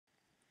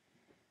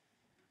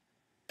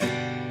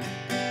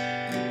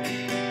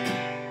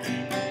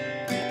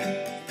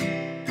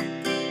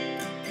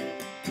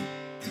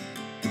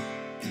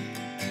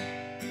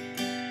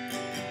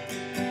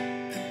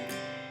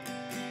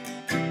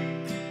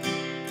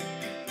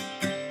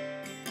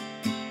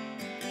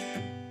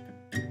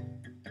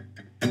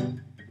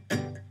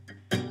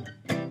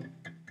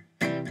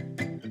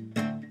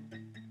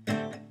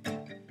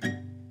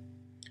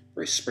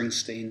Bruce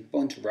Springsteen,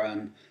 Born to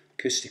Run,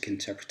 acoustic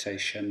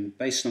interpretation,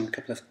 based on a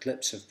couple of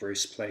clips of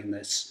Bruce playing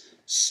this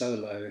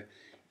solo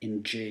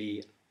in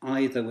G,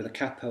 either with a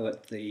capo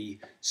at the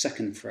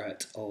 2nd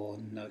fret or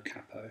no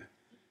capo.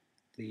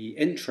 The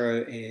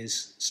intro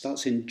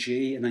starts in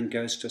G and then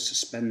goes to a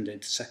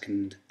suspended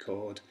 2nd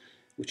chord,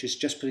 which is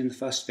just putting the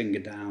 1st finger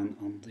down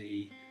on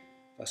the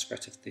 1st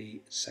fret of the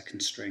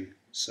 2nd string.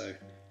 So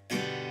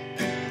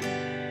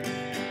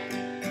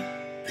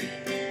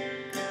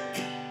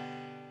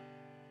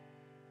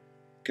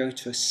go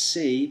to a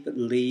C but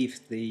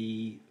leave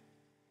the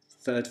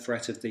 3rd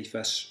fret of the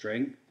 1st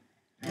string,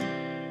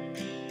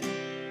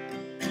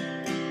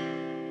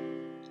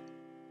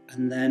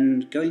 and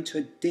then going to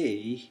a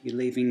D, you're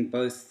leaving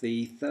both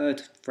the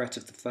 3rd fret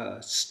of the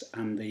 1st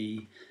and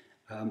the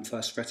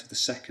 1st fret of the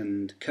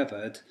 2nd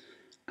covered,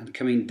 and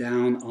coming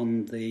down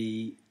on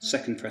the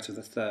 2nd fret of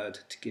the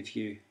 3rd to give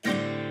you.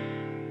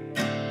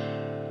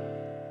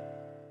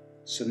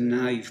 So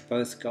now you've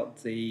both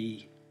got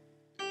the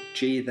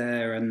G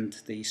there and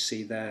the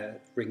C there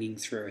ringing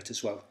through it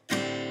as well.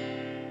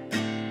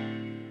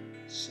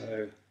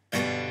 So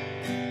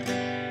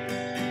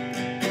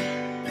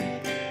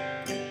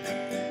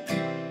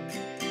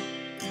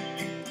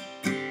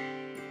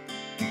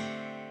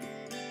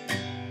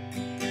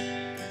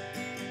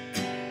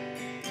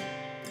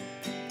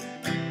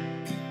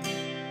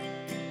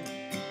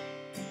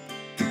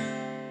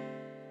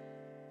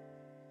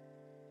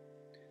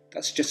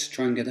that's just to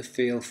try and get a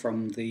feel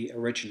from the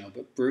original,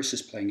 but Bruce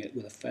is playing it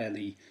with a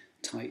fairly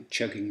tight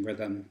chugging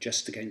rhythm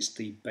just against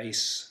the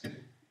bass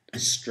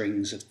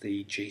strings of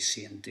the G,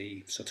 C and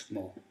D, sort of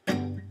more.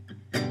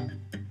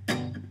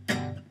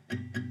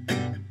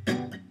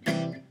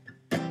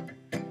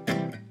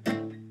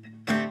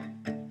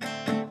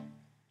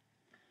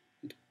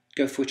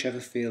 Go for whichever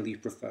feel you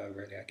prefer,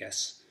 really, I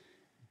guess.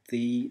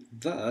 The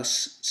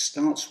verse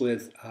starts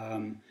with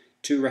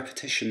 2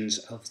 repetitions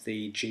of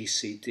the G,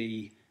 C,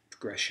 D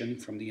progression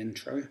from the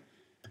intro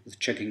with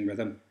chugging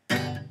rhythm.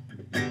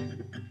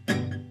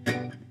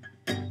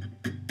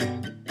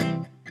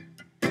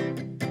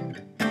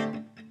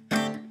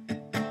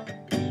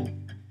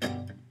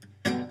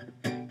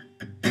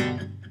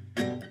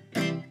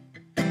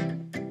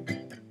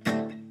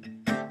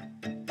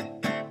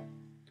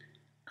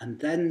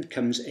 And then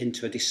comes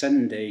into a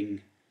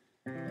descending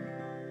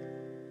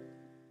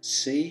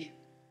C,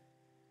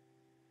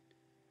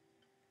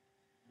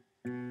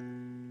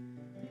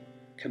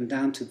 come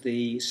down to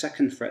the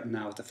 2nd fret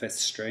now of the 5th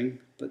string,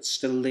 but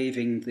still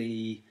leaving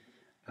the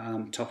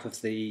top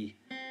of the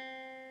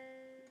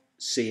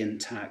C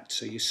intact,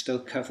 so you're still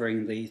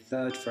covering the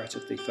 3rd fret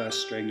of the 1st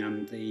string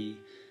and the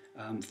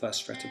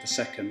 1st fret of the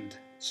 2nd.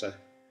 So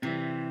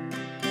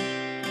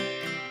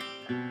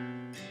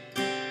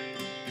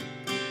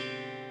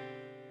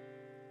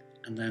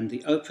and then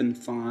the open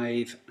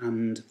 5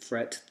 and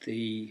fret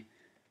the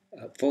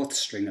 4th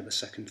string at the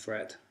 2nd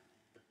fret,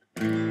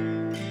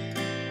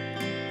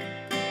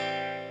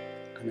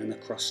 and then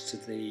across to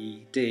the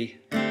D,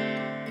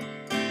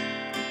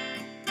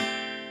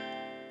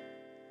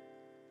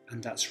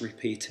 and that's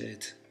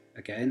repeated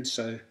again.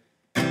 So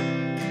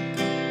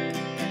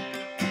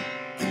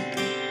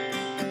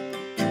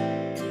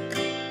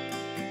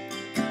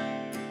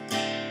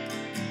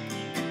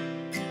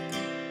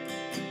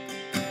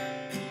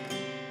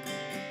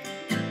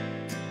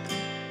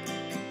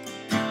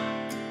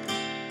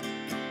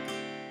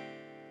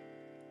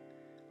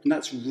and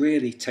that's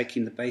really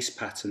taking the bass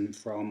pattern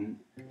from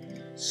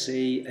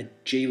C, a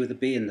G with a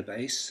B in the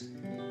bass,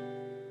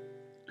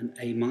 an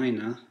A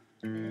minor,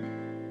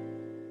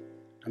 and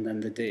then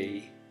the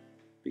D,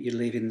 but you're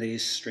leaving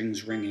these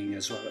strings ringing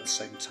as well at the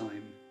same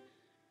time.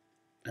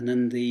 And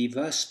then the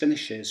verse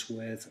finishes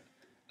with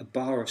a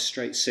bar of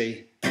straight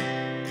C,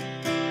 and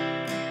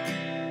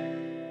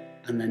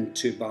then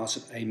 2 bars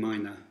of A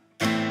minor.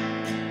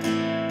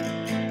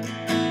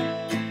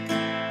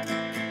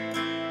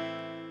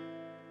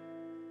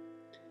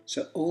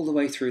 So all the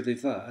way through the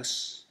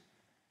verse,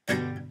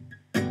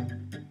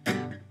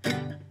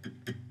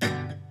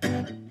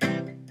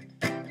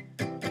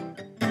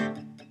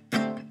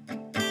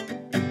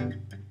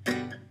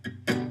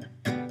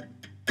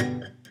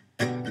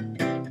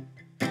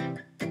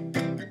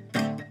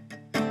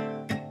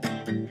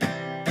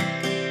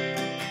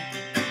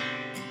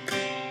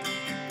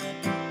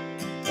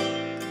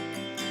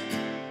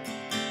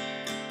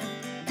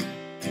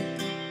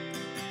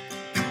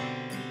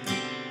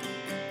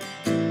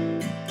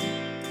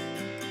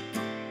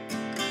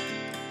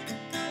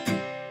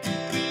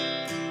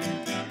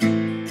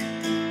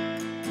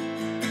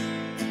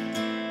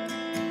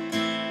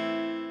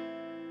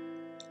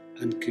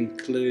 and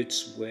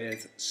concludes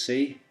with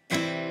C, D,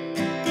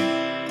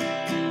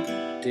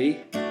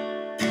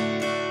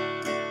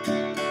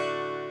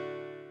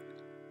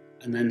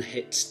 and then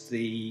hits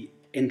the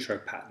intro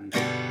pattern.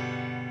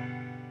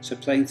 So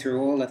playing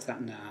through all of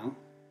that now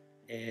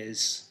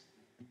is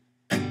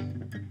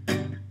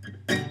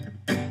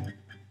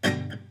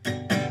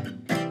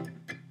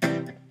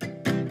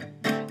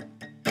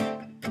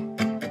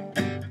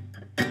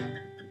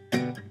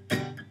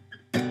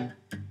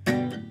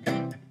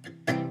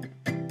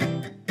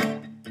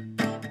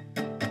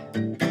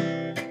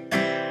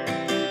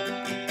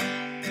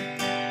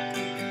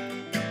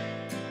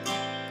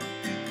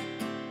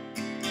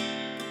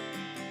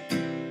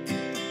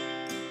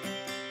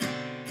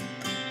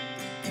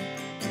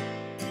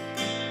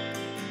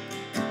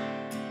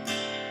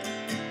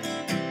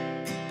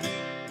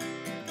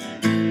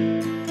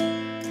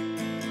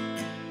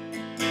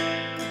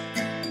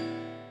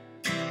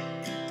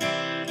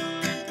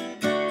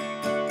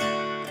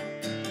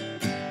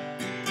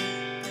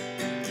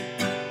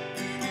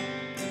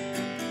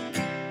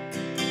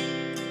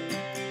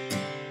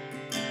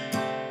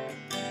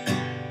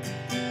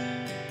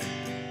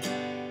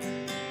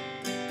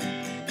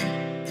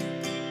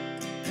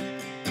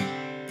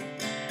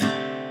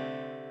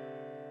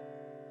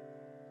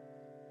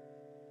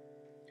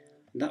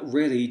That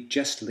really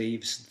just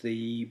leaves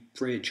the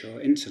bridge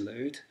or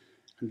interlude,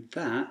 and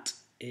that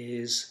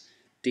is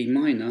D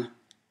minor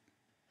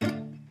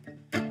to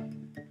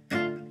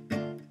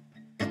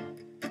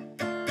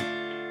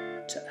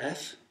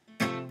F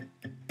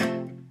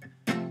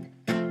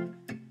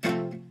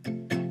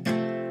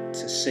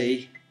to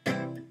C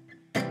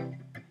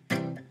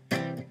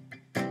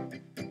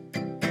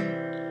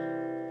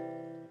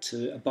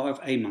to a bar of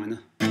A minor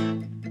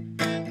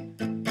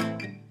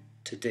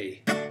to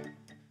D.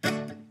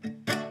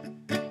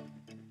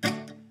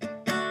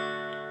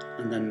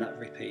 And then that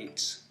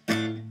repeats.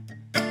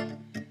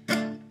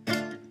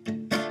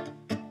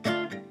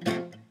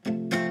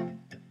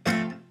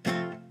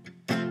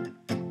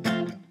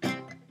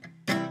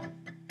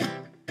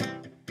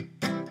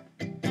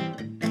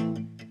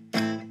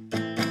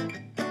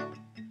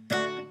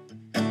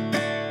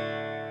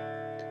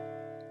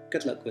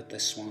 Good luck with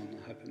this one,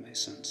 I hope it makes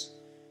sense.